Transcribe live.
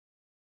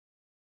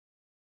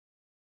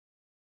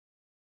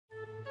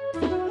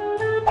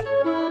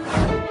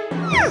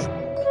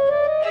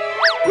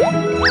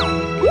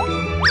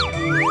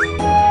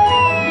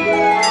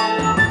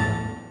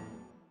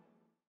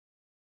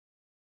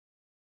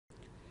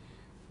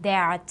There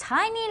are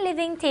tiny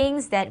living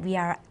things that we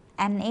are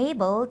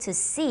unable to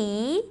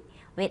see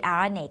with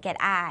our naked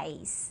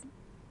eyes.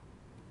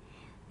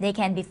 They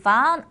can be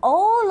found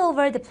all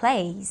over the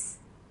place.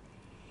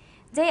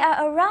 They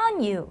are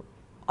around you,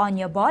 on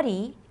your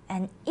body,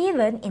 and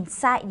even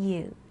inside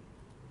you.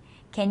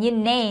 Can you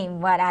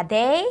name what are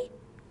they?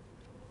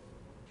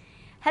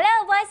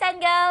 Hello boys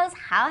and girls,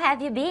 how have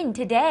you been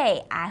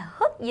today? I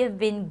hope you've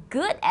been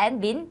good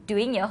and been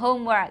doing your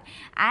homework.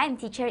 I'm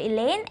teacher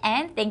Elaine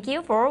and thank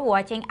you for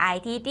watching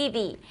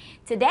iTTV.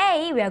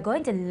 Today we are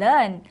going to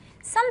learn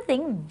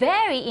something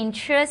very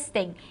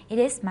interesting. It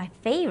is my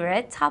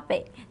favorite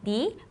topic,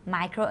 the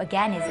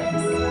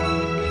microorganisms.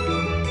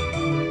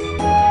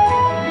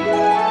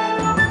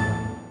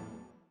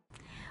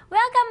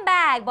 Welcome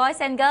back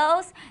boys and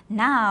girls.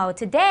 Now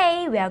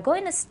today we are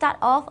going to start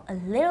off a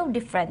little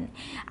different.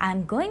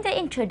 I'm going to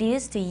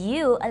introduce to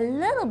you a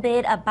little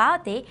bit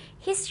about the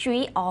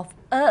history of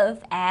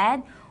Earth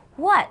and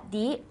what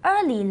the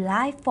early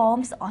life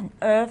forms on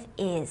Earth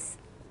is.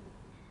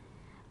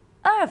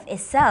 Earth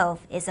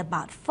itself is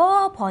about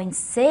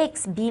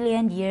 4.6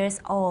 billion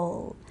years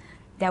old.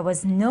 There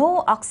was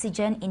no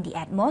oxygen in the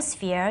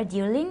atmosphere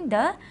during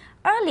the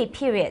early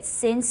period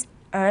since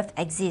Earth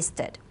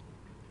existed.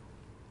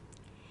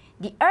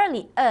 The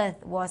early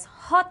Earth was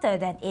hotter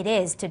than it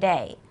is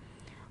today.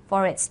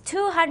 For its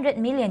 200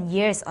 million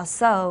years or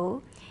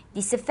so,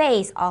 the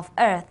surface of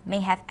Earth may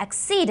have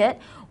exceeded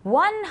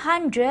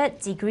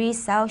 100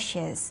 degrees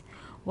Celsius.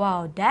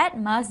 Wow, that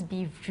must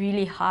be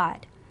really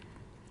hot.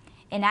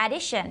 In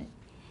addition,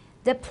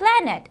 the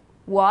planet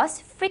was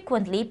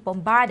frequently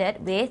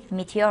bombarded with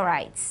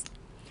meteorites.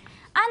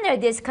 Under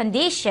this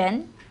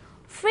condition,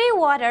 free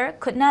water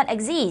could not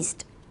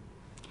exist.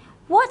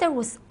 Water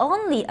was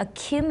only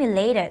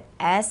accumulated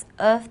as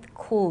Earth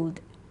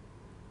cooled.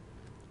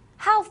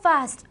 How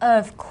fast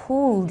Earth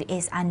cooled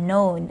is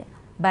unknown,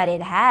 but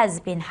it has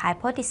been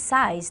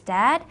hypothesized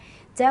that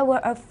there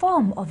were a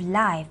form of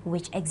life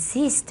which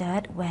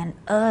existed when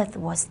Earth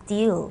was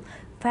still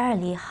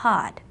fairly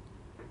hot.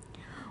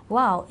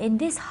 Wow, in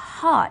this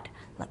hot,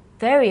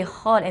 very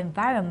hot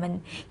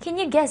environment, can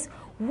you guess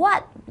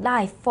what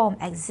life form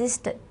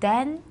existed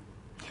then?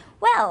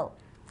 Well,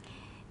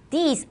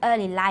 these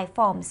early life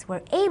forms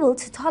were able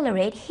to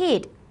tolerate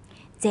heat.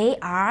 They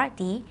are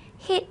the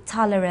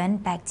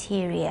heat-tolerant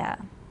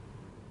bacteria.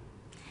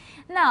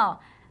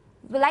 Now,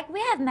 like we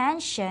have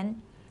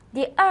mentioned,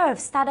 the Earth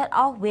started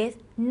off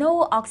with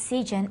no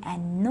oxygen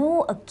and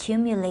no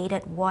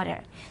accumulated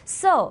water.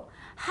 So,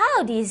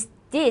 how does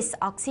this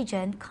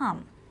oxygen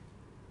come?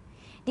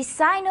 The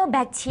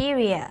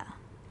cyanobacteria.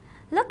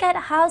 Look at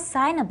how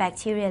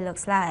cyanobacteria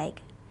looks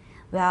like.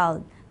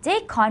 Well,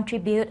 they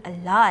contribute a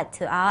lot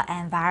to our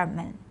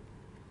environment.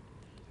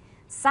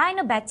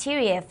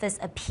 Cyanobacteria first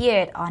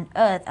appeared on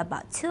Earth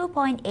about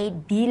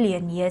 2.8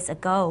 billion years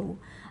ago,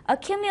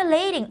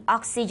 accumulating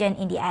oxygen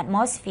in the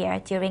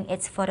atmosphere during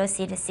its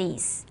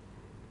photosynthesis.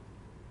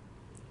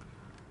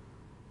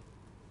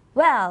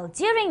 Well,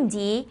 during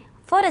the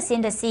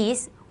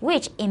photosynthesis,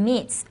 which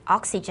emits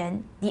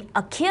oxygen, the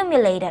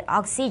accumulated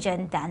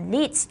oxygen then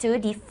leads to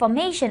the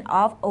formation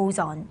of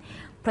ozone,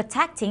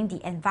 protecting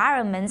the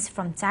environments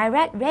from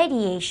direct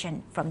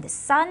radiation from the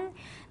sun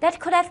that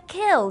could have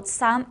killed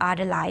some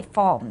other life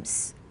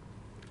forms.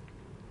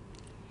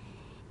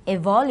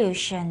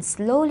 Evolution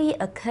slowly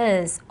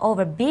occurs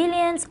over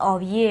billions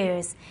of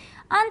years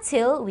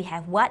until we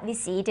have what we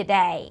see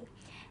today: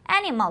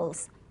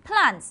 animals,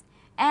 plants,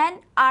 and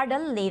other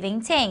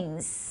living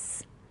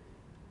things.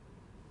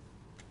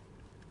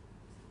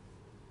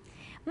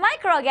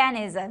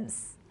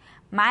 Microorganisms.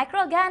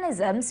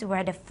 Microorganisms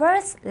were the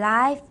first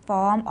life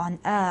form on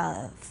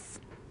Earth.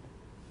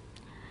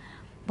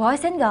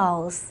 Boys and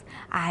girls,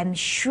 I'm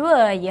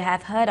sure you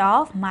have heard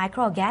of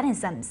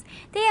microorganisms.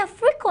 They are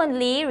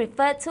frequently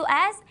referred to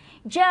as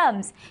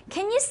germs.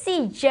 Can you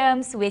see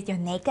germs with your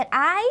naked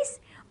eyes?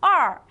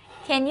 Or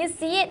can you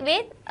see it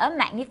with a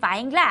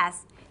magnifying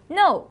glass?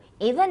 No,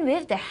 even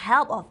with the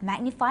help of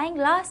magnifying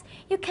glass,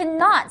 you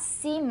cannot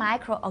see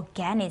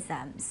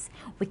microorganisms.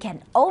 We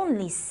can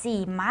only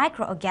see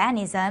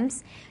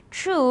microorganisms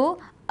through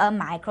a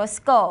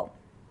microscope.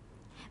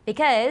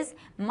 Because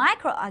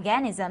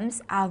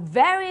microorganisms are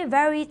very,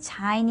 very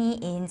tiny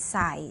in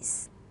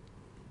size.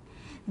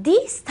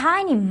 These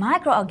tiny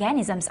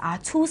microorganisms are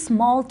too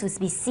small to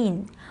be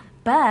seen,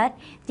 but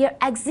their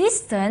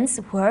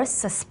existence was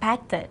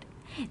suspected.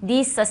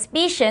 These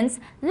suspicions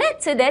led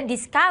to the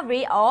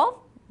discovery of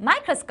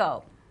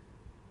microscope.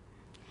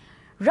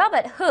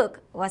 Robert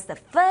Hooke was the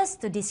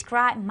first to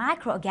describe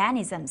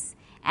microorganisms,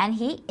 and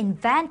he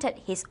invented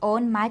his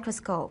own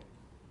microscope.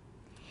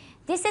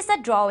 This is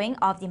a drawing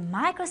of the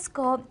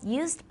microscope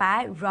used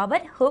by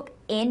Robert Hooke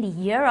in the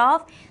year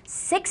of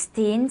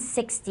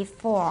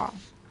 1664.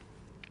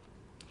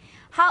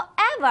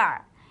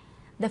 However,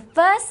 the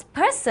first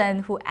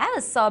person who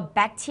ever saw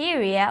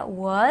bacteria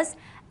was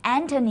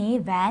Anthony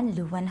van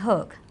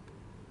Leeuwenhoek.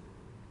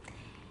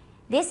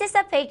 This is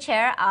a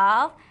picture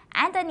of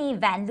Anthony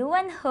van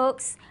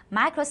Leeuwenhoek's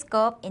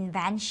microscope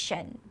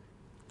invention.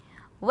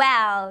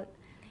 Well,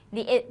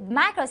 the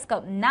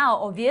microscope now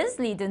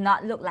obviously do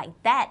not look like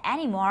that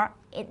anymore.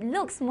 It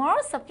looks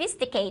more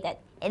sophisticated.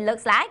 It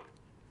looks like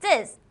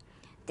this.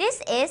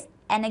 This is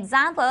an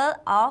example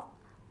of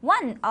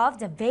one of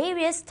the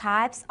various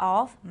types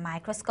of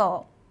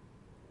microscope.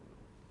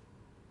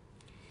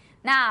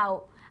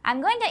 Now,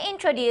 I'm going to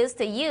introduce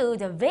to you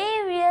the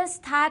various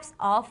types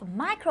of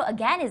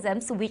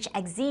microorganisms which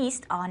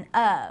exist on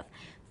Earth.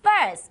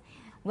 First,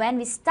 when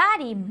we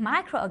study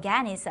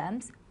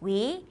microorganisms,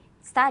 we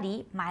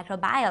study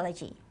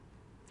microbiology.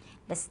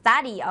 The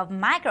study of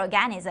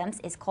microorganisms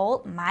is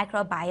called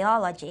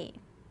microbiology.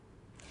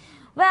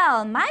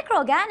 Well,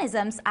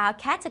 microorganisms are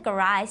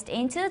categorized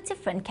into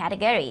different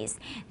categories.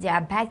 There are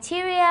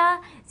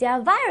bacteria, there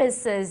are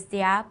viruses,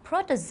 there are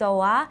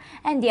protozoa,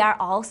 and there are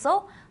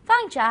also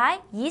fungi,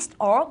 yeast,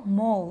 or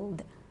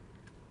mold.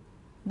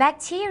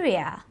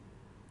 Bacteria.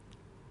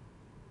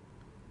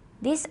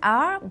 These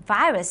are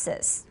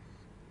viruses.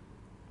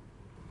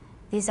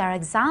 These are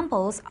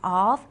examples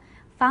of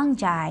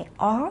fungi,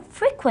 or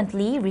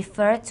frequently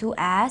referred to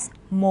as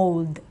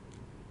mold.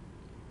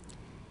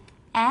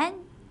 And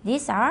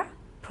these are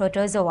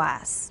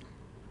protozoas.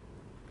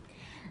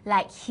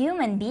 Like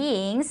human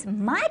beings,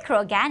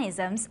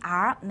 microorganisms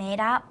are made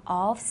up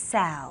of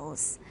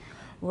cells.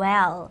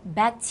 Well,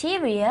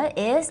 bacteria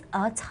is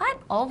a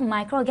type of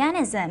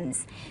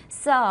microorganisms.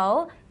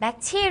 So,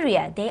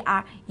 bacteria, they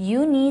are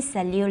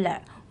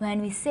unicellular.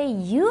 When we say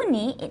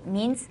uni, it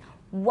means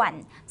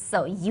one.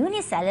 So,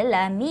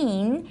 unicellular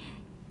means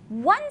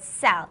one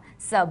cell.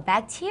 So,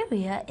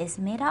 bacteria is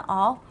made up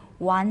of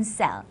one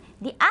cell.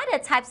 The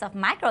other types of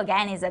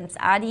microorganisms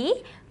are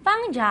the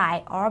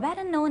fungi, or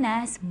better known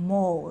as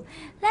mold.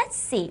 Let's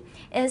see,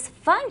 is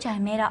fungi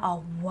made up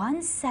of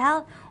one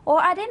cell,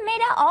 or are they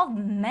made up of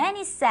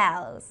many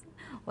cells?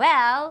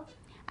 Well,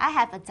 I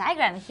have a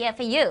diagram here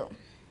for you.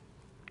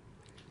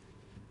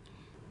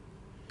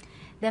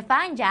 The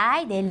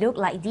fungi, they look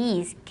like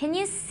these. Can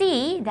you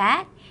see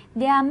that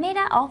they are made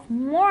up of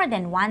more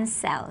than one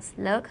cells?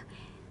 Look,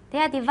 they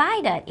are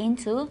divided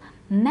into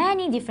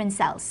many different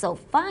cells. So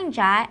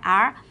fungi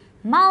are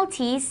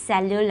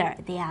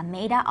multicellular. They are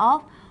made up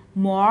of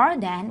more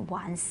than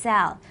one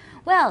cell.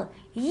 Well,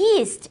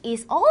 yeast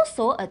is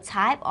also a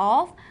type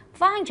of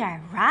fungi,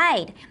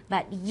 right?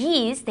 But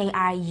yeast, they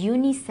are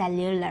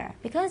unicellular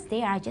because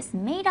they are just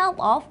made up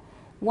of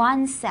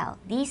one cell.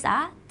 These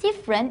are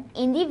different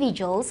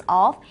individuals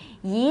of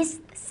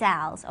yeast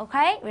cells,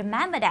 okay?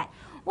 Remember that.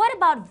 What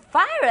about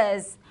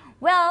virus?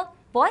 Well,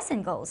 boys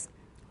and girls,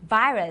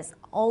 virus,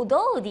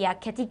 although they are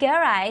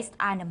categorized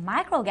under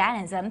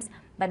microorganisms,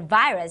 but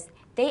virus,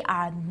 they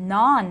are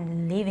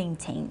non-living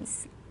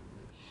things.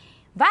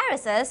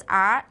 Viruses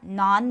are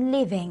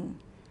non-living.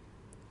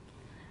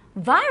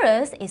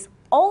 Virus is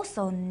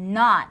also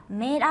not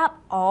made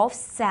up of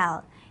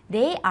cell.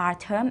 They are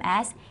termed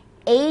as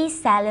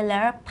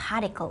acellular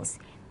particles.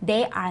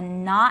 They are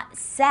not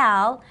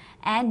cell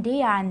and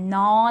they are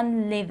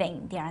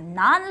non-living. They are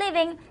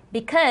non-living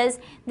because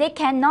they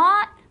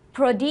cannot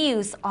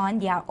produce on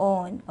their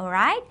own,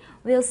 alright?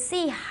 We'll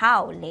see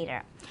how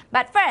later.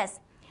 But first,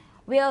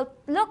 we'll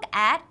look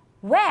at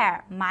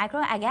where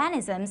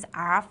microorganisms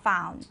are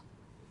found.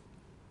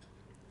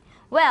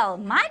 Well,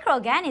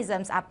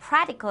 microorganisms are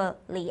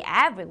practically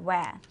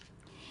everywhere.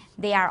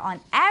 They are on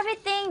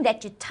everything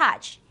that you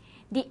touch,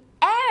 the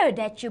air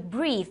that you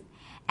breathe,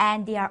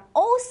 and they are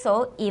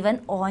also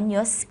even on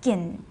your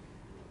skin.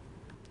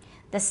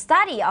 The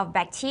study of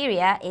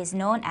bacteria is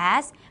known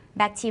as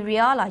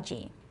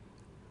bacteriology.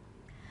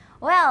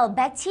 Well,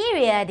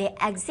 bacteria, they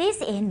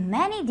exist in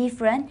many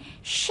different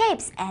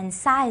shapes and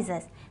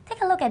sizes.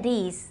 Take a look at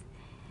these.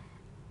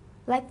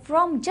 Like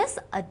from just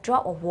a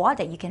drop of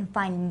water, you can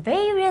find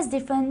various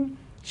different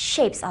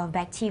shapes of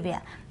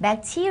bacteria.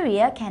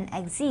 Bacteria can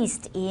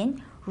exist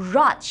in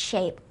rod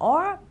shape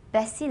or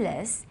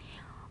bacillus,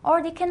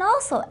 or they can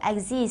also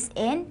exist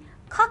in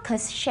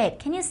coccus shape.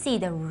 Can you see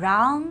the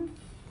round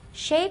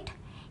shape?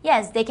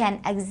 Yes, they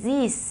can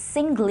exist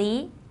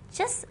singly,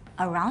 just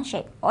a round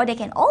shape, or they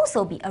can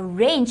also be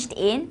arranged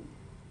in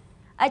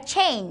a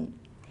chain.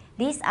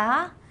 These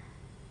are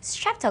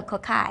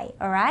streptococci,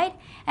 alright?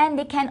 And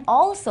they can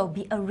also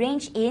be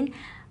arranged in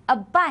a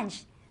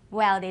bunch.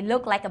 Well, they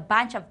look like a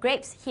bunch of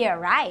grapes here,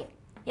 right?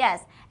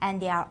 Yes,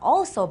 and there are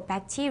also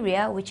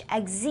bacteria which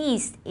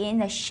exist in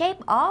the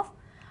shape of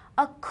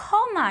a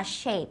comma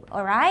shape,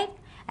 alright?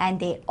 And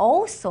they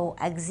also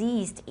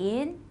exist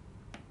in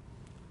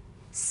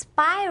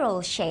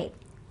spiral shape.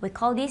 We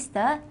call this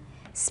the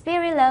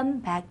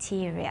spirillum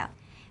bacteria.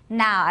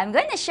 Now, I'm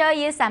going to show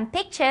you some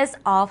pictures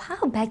of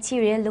how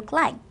bacteria look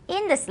like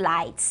in the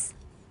slides.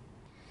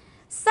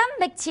 Some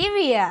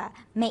bacteria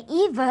may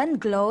even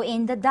glow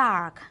in the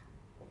dark.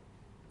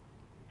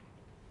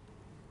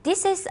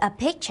 This is a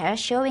picture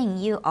showing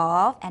you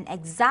of an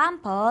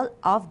example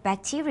of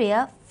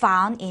bacteria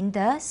found in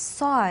the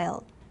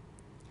soil.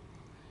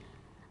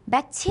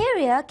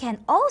 Bacteria can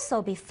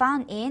also be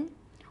found in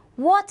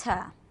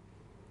water.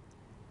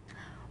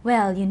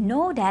 Well, you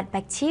know that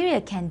bacteria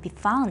can be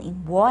found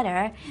in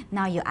water.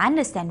 Now you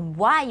understand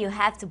why you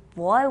have to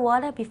boil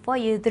water before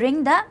you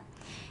drink them?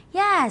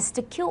 Yes,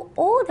 to kill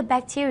all the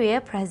bacteria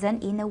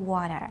present in the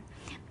water.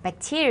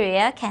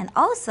 Bacteria can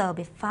also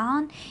be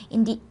found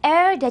in the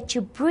air that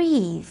you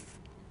breathe.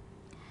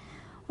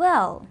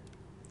 Well,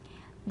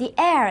 the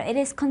air, it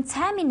is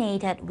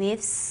contaminated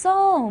with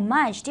so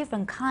much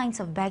different kinds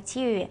of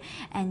bacteria,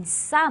 and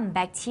some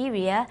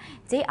bacteria,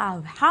 they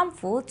are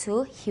harmful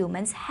to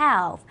humans'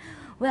 health.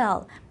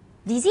 Well,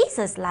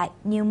 diseases like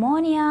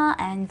pneumonia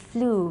and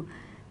flu,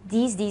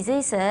 these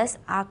diseases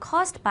are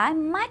caused by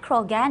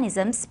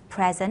microorganisms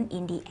present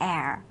in the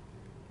air.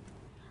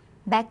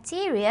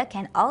 Bacteria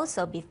can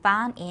also be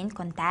found in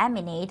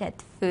contaminated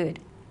food.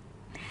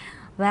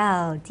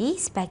 Well,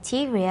 these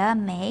bacteria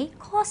may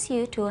cause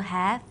you to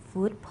have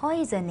food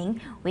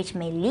poisoning, which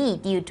may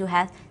lead you to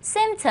have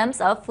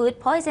symptoms of food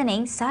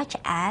poisoning such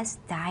as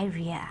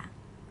diarrhea.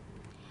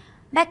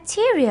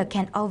 Bacteria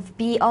can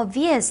be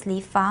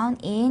obviously found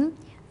in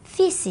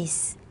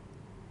feces.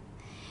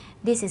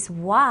 This is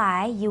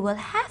why you will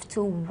have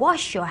to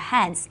wash your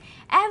hands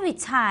every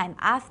time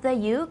after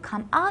you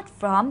come out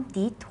from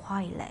the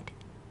toilet.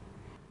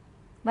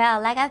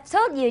 Well, like I've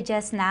told you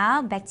just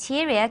now,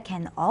 bacteria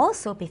can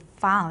also be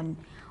found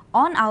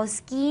on our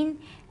skin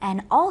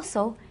and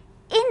also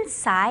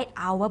inside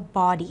our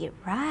body,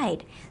 right?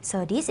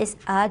 So this is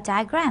a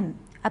diagram,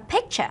 a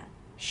picture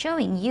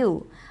showing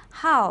you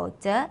how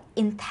the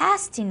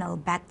intestinal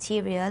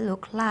bacteria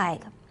look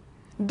like.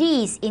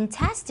 These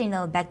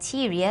intestinal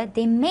bacteria,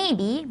 they may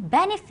be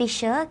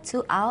beneficial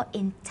to our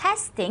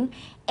intestine,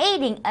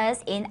 aiding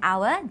us in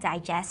our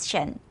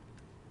digestion.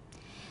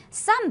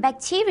 Some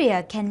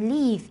bacteria can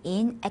live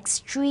in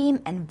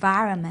extreme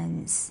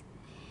environments.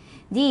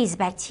 These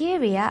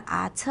bacteria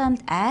are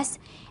termed as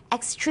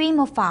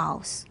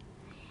extremophiles.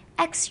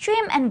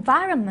 Extreme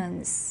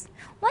environments.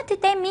 What do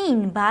they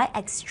mean by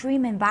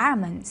extreme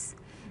environments?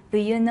 Do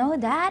you know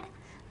that?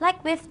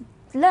 Like we've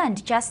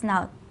learned just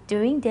now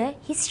during the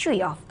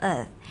history of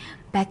Earth,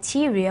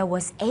 bacteria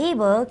was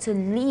able to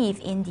live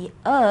in the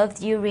Earth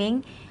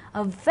during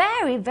a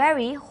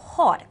very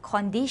hot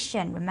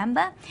condition.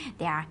 Remember,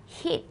 they are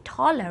heat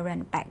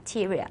tolerant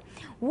bacteria.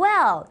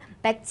 Well,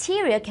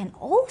 bacteria can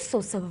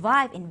also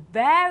survive in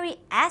very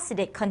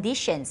acidic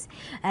conditions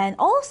and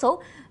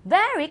also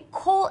very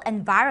cold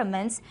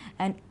environments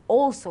and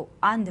also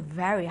under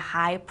very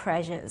high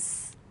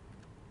pressures.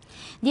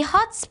 The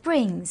hot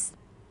springs.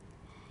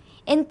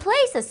 In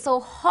places so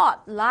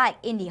hot like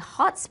in the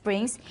hot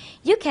springs,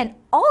 you can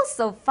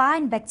also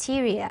find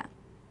bacteria.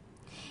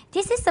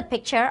 This is a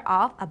picture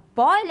of a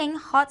boiling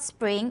hot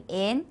spring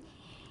in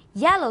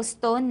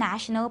Yellowstone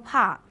National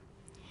Park.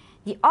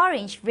 The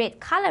orange-red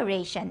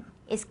coloration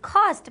is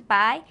caused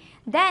by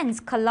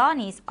dense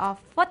colonies of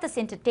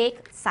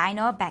photosynthetic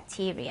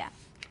cyanobacteria.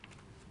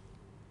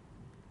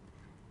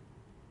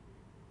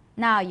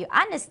 Now you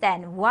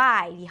understand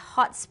why the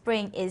hot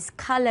spring is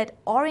colored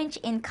orange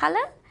in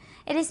color?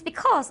 It is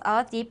because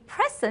of the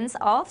presence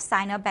of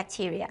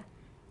cyanobacteria.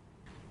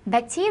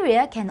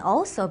 Bacteria can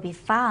also be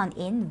found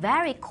in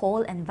very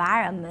cold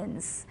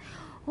environments.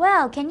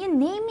 Well, can you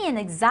name me an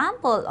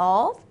example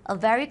of a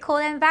very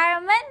cold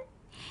environment?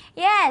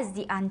 Yes,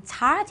 the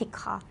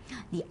Antarctica.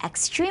 The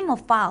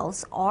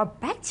extremophiles or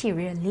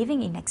bacteria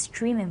living in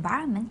extreme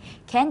environment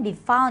can be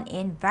found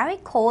in very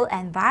cold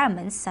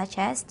environments such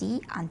as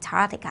the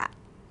Antarctica.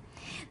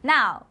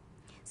 Now,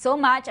 so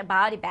much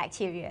about the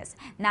bacteria.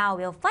 Now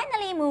we'll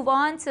finally move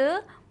on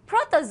to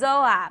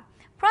protozoa.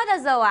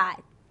 Protozoa.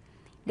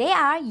 They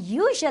are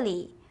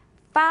usually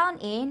found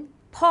in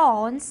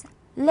ponds,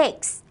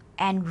 lakes,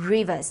 and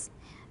rivers,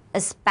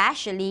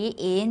 especially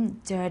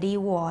in dirty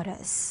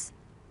waters.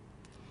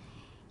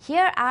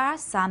 Here are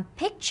some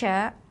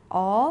pictures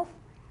of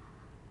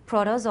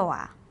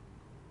protozoa.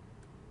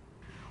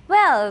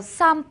 Well,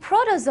 some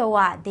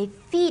protozoa, they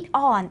feed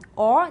on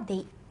or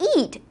they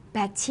eat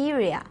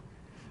bacteria.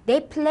 They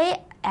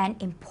play an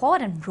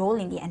important role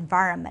in the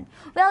environment.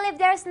 Well, if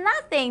there's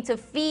nothing to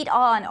feed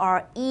on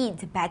or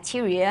eat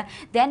bacteria,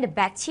 then the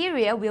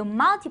bacteria will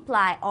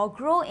multiply or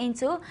grow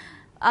into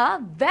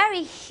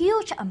very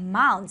huge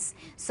amounts.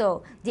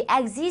 So the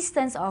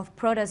existence of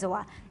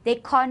protozoa, they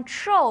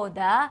control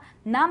the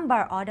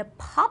number or the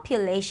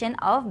population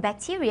of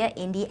bacteria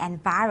in the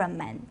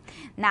environment.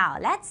 Now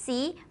let's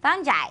see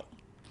fungi.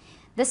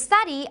 The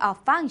study of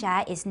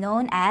fungi is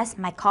known as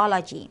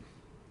mycology.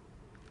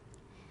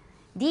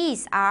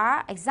 These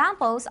are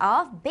examples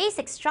of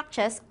basic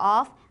structures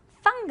of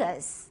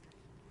fungus.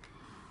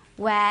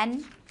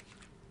 When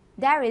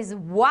there is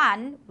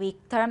one, we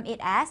term it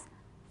as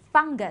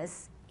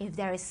fungus. If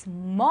there is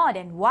more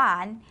than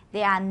one,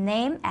 they are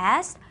named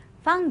as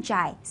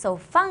fungi. So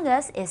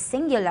fungus is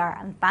singular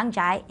and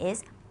fungi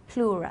is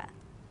plural.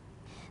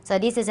 So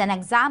this is an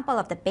example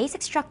of the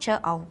basic structure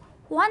of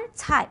one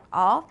type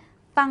of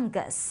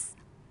fungus.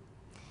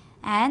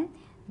 And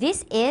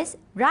this is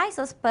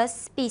Rhizospus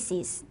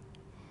species.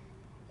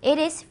 It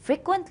is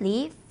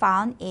frequently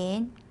found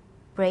in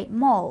bread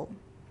mold.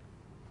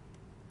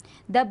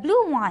 The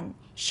blue one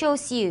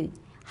shows you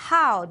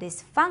how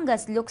this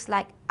fungus looks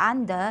like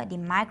under the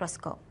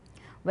microscope,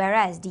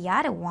 whereas the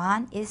other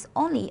one is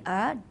only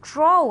a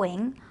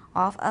drawing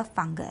of a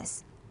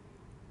fungus.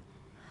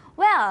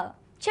 Well,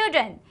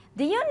 children,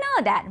 do you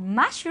know that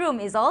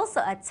mushroom is also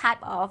a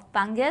type of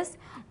fungus?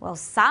 Well,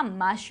 some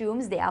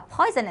mushrooms, they are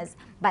poisonous,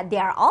 but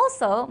there are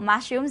also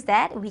mushrooms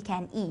that we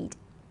can eat.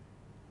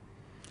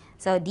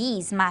 So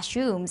these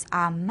mushrooms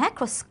are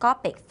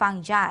macroscopic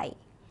fungi.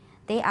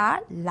 They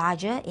are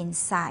larger in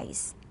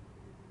size.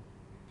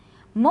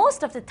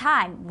 Most of the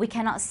time, we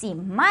cannot see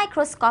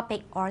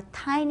microscopic or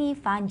tiny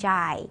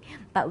fungi,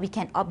 but we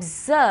can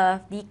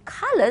observe the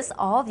colors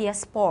of their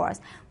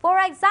spores. For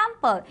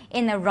example,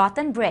 in a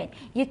rotten bread,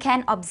 you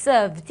can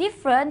observe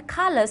different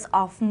colors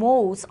of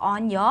molds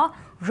on your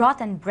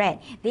rotten bread.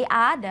 They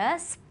are the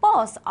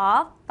spores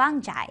of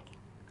fungi.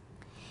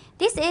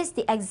 This is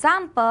the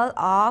example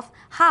of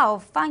how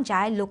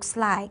fungi looks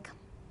like.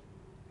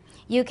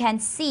 You can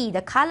see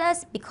the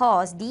colors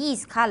because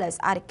these colors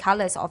are the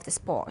colors of the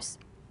spores.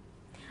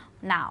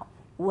 Now,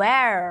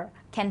 where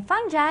can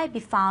fungi be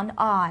found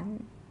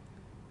on?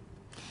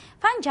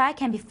 Fungi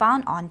can be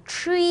found on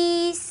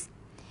trees.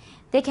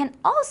 They can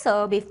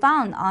also be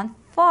found on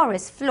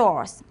forest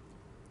floors.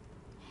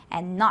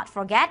 And not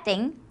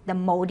forgetting the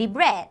moldy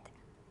bread.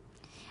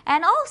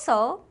 And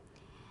also,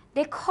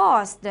 they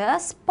cause the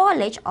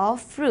spoilage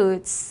of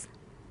fruits.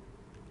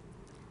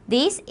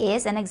 This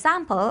is an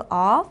example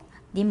of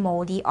the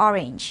moldy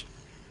orange.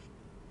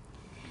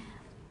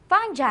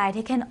 Fungi,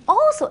 they can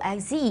also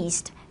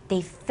exist.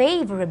 They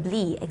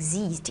favorably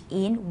exist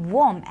in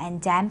warm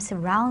and damp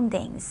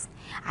surroundings.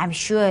 I'm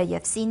sure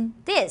you've seen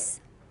this.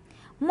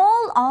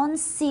 Mold on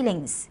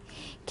ceilings.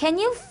 Can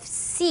you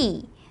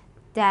see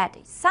that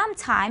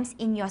sometimes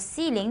in your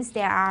ceilings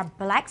there are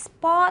black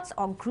spots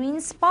or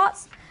green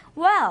spots?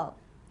 Well,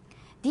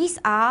 these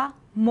are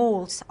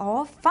molds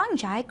or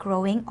fungi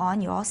growing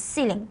on your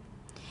ceiling,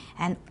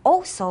 and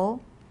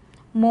also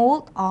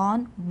mold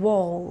on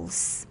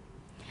walls.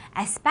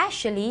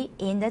 Especially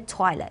in the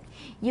toilet,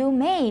 you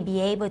may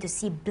be able to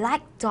see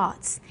black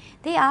dots.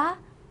 They are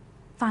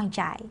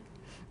fungi.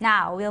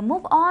 Now we'll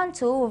move on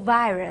to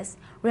virus.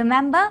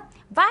 Remember,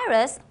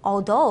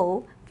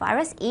 although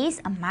virus is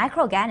a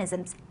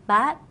microorganism,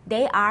 but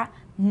they are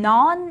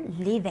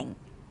non-living.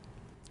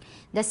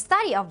 The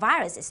study of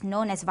viruses is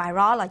known as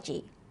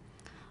virology.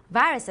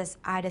 Viruses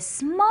are the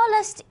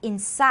smallest in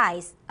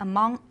size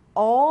among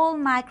all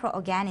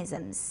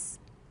microorganisms.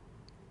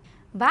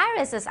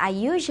 Viruses are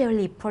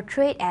usually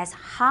portrayed as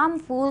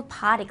harmful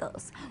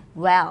particles.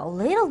 Well,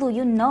 little do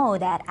you know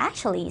that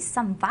actually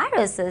some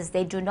viruses,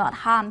 they do not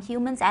harm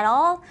humans at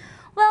all.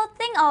 Well,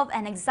 think of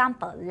an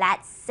example.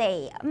 Let's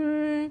say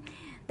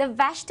the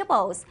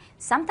vegetables.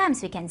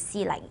 Sometimes we can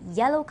see like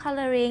yellow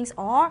colorings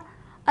or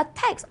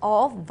attacks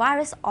of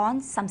virus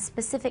on some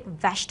specific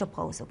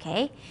vegetables,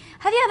 okay?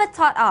 Have you ever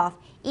thought of,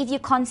 if you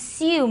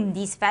consume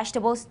these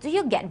vegetables, do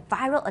you get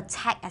viral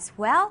attack as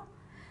well?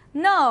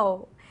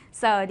 No.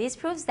 So this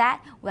proves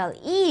that, well,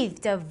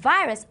 if the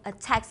virus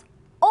attacks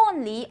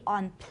only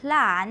on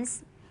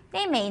plants,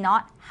 they may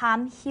not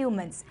harm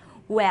humans.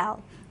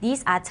 Well,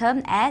 these are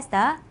termed as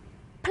the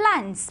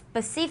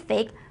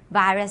plant-specific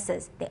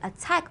viruses. They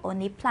attack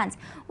only plants.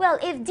 Well,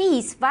 if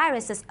these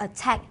viruses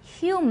attack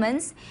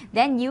humans,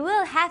 then you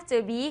will have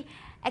to be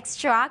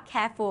extra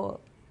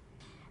careful.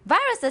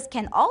 Viruses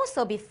can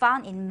also be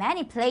found in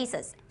many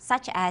places,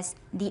 such as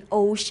the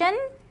ocean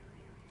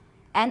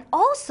and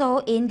also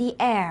in the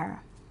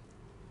air.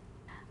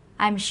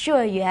 I'm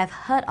sure you have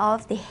heard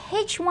of the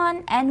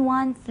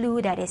H1N1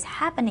 flu that is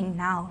happening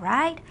now,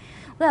 right?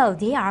 Well,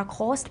 they are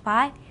caused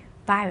by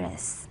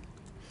virus.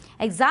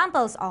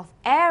 Examples of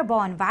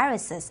airborne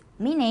viruses,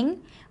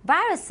 meaning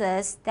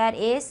viruses that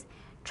is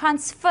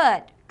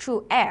transferred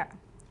through air,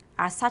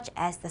 are such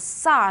as the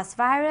SARS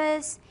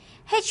virus,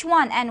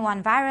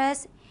 H1N1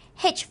 virus,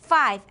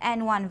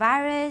 H5N1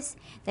 virus,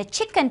 the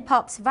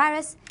chickenpox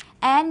virus,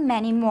 and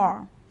many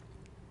more.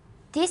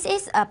 This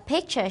is a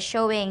picture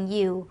showing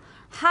you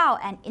how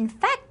an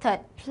infected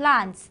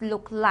plant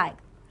looks like.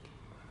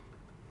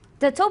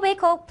 The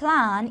tobacco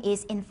plant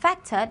is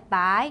infected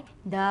by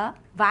the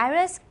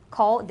virus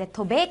called the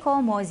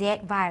tobacco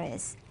mosaic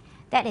virus.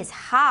 That is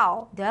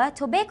how the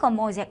tobacco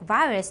mosaic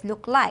virus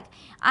looks like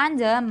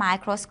under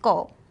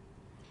microscope.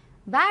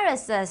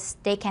 Viruses,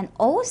 they can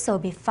also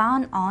be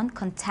found on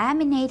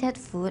contaminated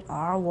food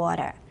or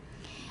water.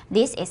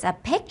 This is a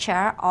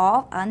picture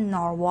of a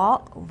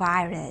Norwalk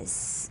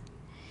virus.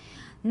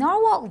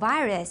 Norwalk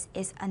virus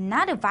is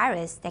another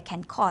virus that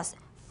can cause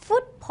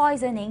food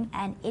poisoning,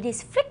 and it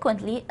is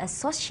frequently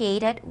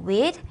associated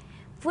with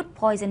food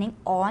poisoning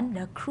on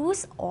the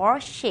cruise or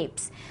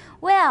ships.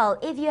 Well,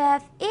 if you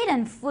have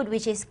eaten food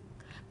which is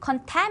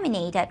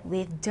contaminated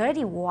with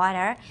dirty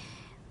water,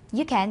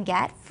 you can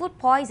get food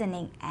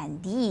poisoning,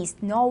 and these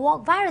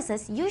Norwalk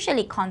viruses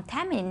usually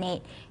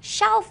contaminate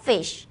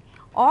shellfish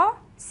or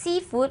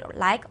seafood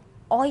like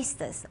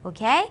oysters,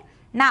 okay?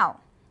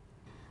 Now,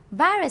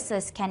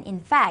 viruses can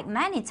infect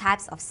many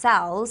types of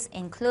cells,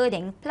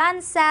 including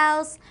plant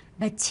cells,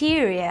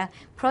 bacteria,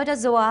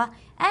 protozoa,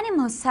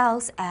 animal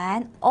cells,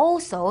 and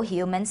also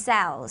human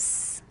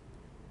cells.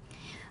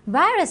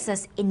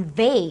 Viruses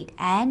invade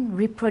and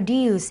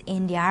reproduce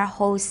in their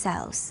host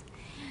cells.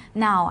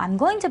 Now, I'm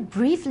going to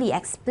briefly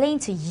explain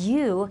to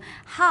you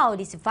how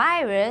this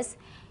virus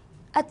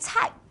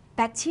attack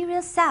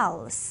bacterial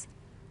cells.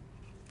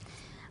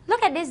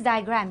 Look at this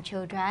diagram,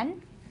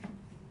 children.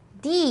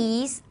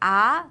 These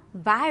are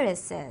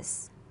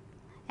viruses,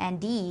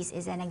 and this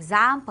is an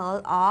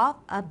example of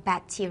a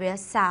bacterial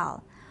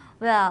cell.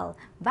 Well,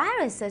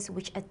 viruses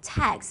which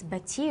attacks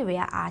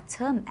bacteria are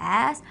termed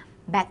as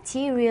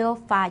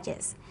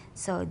bacteriophages.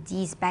 So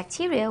these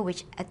bacteria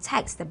which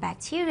attacks the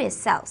bacterial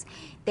cells,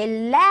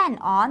 they land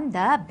on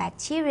the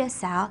bacterial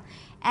cell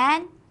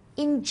and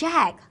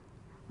inject,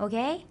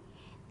 okay?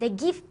 They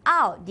give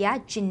out their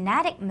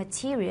genetic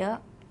material,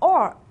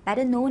 or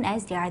better known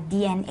as their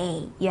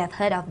DNA. You have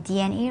heard of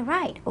DNA,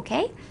 right?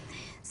 Okay?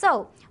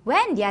 So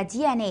when their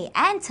DNA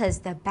enters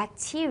the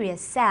bacterial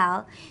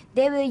cell,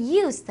 they will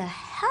use the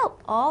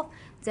help of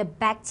the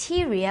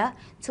bacteria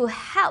to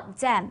help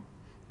them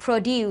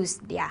produce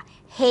their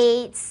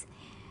heads,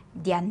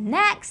 their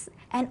necks,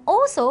 and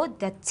also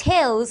the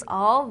tails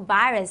of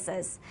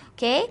viruses.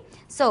 Okay?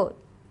 So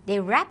they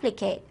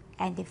replicate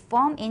and they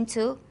form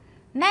into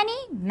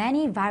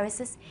many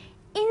viruses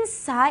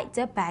inside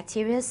the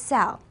bacterial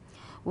cell.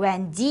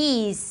 When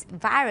these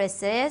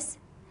viruses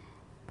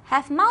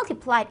have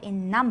multiplied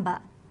in number,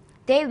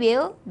 they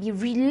will be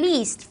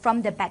released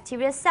from the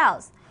bacterial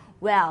cells.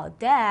 Well,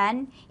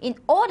 then, in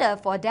order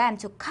for them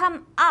to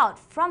come out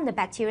from the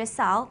bacterial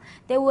cell,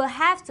 they will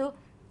have to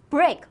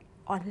break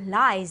or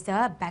lyse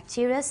the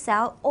bacterial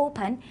cell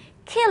open,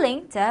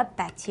 killing the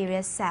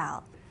bacterial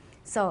cell.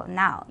 So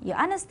now you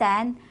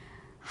understand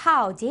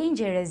how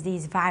dangerous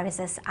these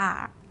viruses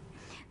are.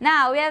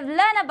 Now we have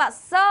learned about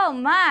so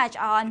much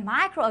on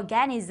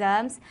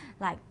microorganisms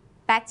like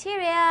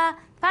bacteria,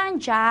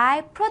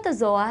 fungi,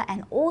 protozoa,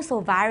 and also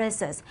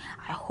viruses.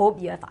 I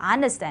hope you have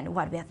understood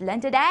what we have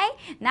learned today.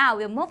 Now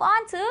we'll move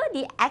on to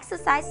the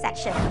exercise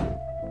section.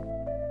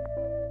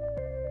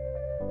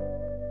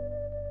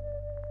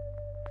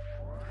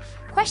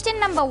 Question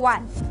number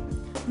 1.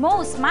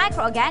 Most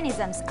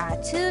microorganisms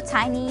are too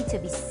tiny to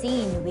be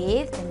seen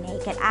with the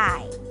naked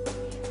eye.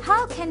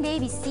 How can they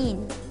be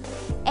seen?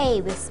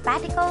 A. With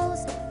spectacles,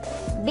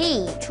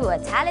 B. Through a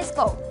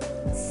telescope,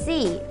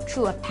 C.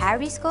 Through a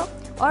periscope,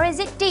 or is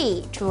it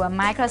D. Through a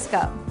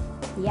microscope?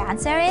 The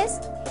answer is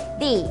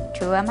D.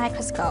 Through a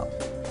microscope.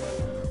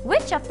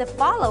 Which of the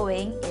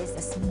following is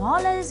the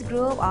smallest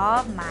group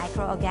of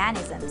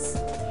microorganisms?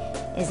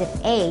 Is it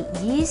A.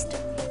 Yeast?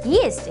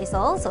 Yeast is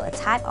also a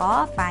type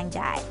of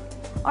fungi.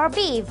 Or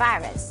B.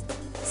 Virus?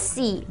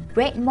 C.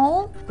 Bread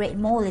mold? Bread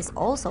mold is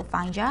also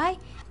fungi.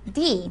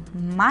 D.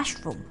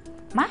 Mushroom?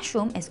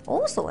 Mushroom is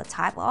also a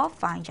type of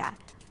fungi.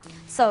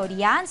 So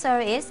the answer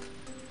is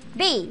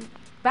B.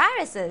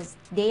 Viruses.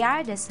 They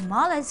are the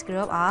smallest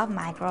group of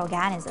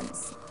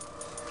microorganisms.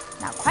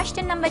 Now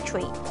question number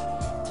 3.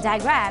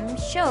 Diagram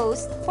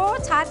shows 4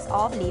 types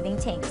of living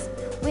things.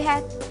 We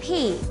have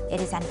P, it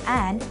is an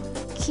ant,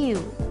 Q,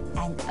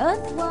 an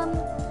earthworm,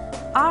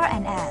 R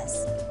and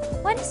S.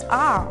 What is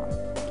R?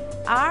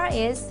 R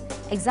is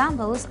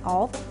examples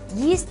of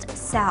yeast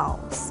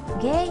cells.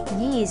 Okay,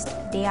 yeast,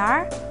 they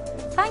are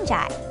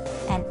fungi.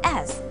 And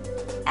S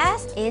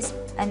is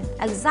an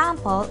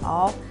example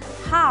of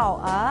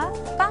how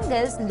a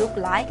fungus look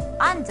like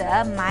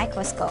under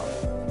microscope.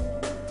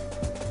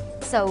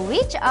 So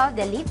which of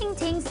the living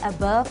things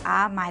above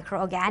are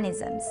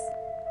microorganisms?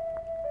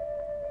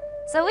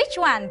 So which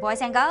one,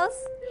 boys and girls?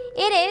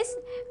 It is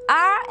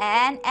R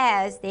and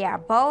S. They are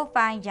both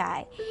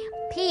fungi.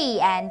 P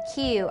and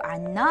Q are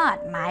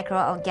not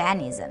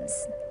microorganisms.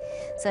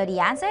 So the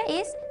answer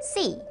is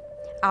C.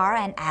 R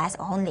and S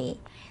only.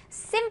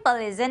 Simple,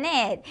 isn't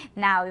it?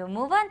 Now we'll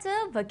move on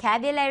to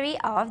vocabulary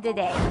of the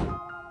day.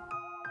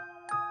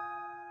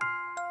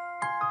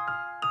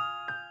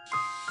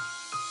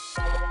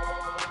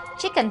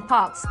 Chicken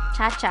pox,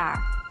 cha-cha.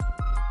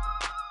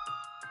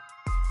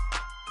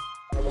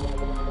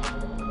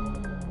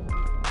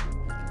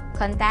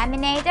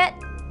 Contaminated,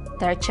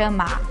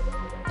 tercemar.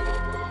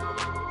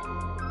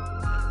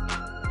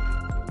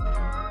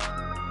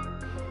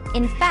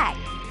 Infect,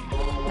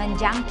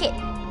 menjangkit.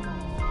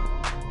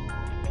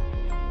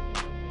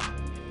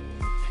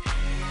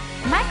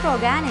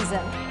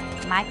 Microorganism,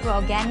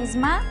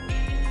 microorganisma.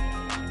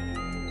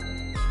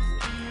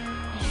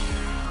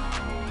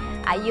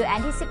 Are you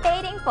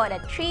anticipating for the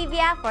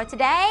trivia for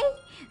today?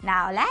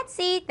 Now let's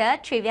see the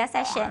trivia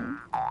session.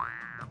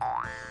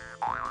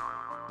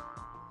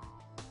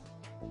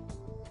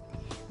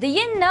 Do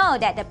you know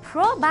that the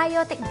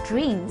probiotic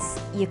drinks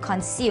you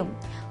consume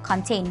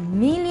contain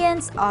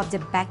millions of the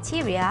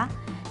bacteria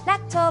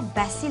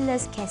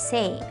Lactobacillus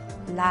casei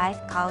live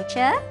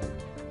culture?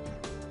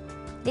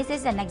 This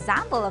is an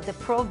example of the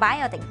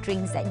probiotic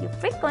drinks that you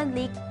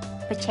frequently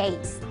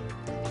purchase.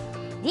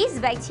 These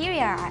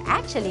bacteria are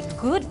actually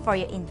good for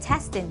your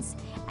intestines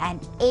and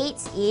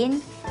aids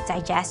in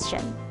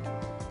digestion.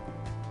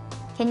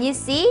 Can you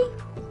see?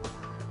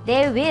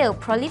 They will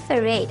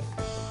proliferate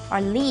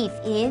or live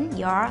in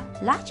your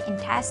large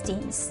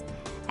intestines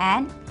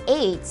and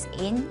aids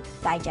in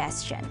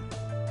digestion.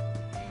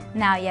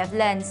 Now you have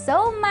learned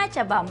so much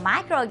about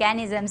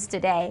microorganisms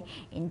today.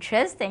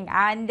 Interesting,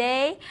 aren't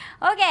they?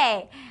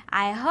 Okay,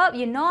 I hope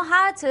you know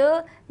how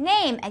to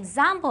name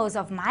examples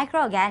of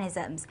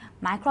microorganisms.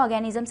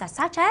 Microorganisms are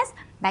such as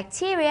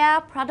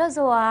bacteria,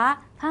 protozoa,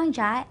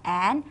 fungi,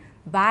 and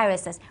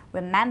viruses.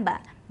 Remember,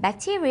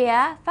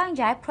 bacteria,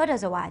 fungi,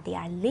 protozoa, they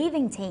are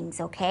living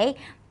things, okay?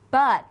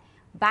 But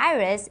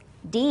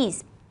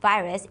this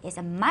virus is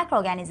a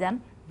microorganism,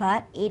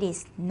 but it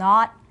is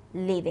not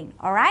living,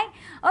 alright?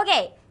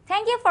 Okay,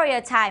 thank you for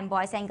your time,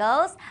 boys and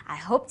girls. I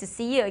hope to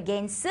see you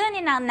again soon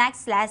in our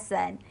next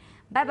lesson.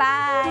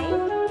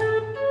 Bye-bye.